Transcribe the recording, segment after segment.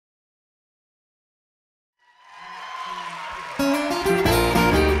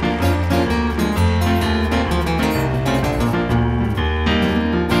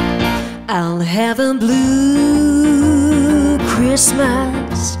I'll have a blue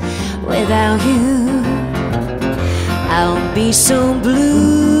Christmas without you. I'll be so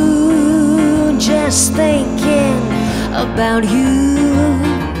blue just thinking about you.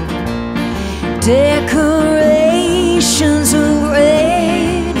 Decorations of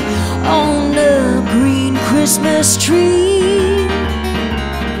red on the green Christmas tree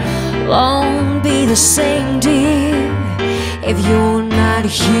won't be the same, dear, if you're not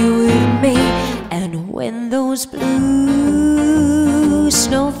here with me. And when those blue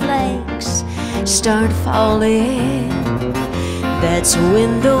snowflakes start falling, that's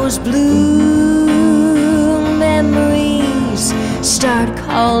when those blue memories start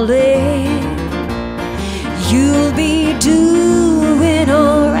calling. You'll be doing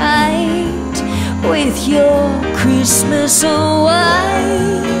alright with your Christmas so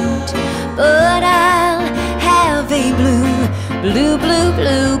white, but I'll have a blue, blue, blue,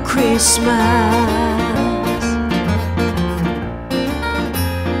 blue Christmas.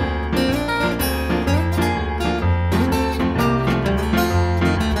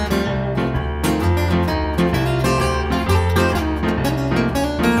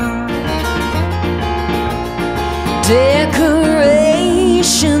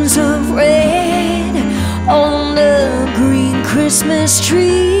 Decorations of red on the green Christmas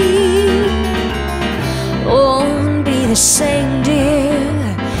tree won't be the same,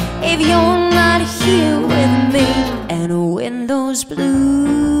 dear, if you're not here with me. And when those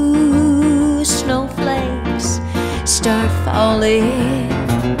blue snowflakes start falling,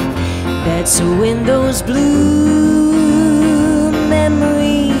 that's when those blue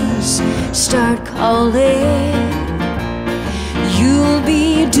memories start calling. You'll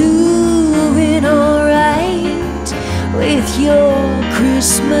be doing alright with your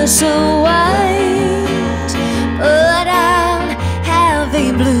Christmas so white, but I'll have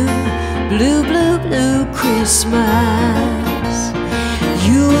a blue, blue, blue, blue Christmas.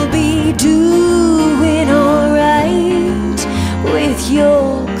 You'll be doing alright with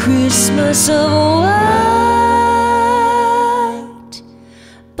your Christmas so white,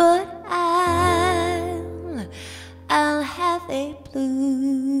 but I'll have a blue,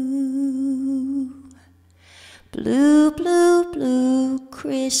 blue, blue, blue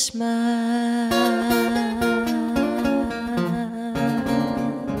Christmas.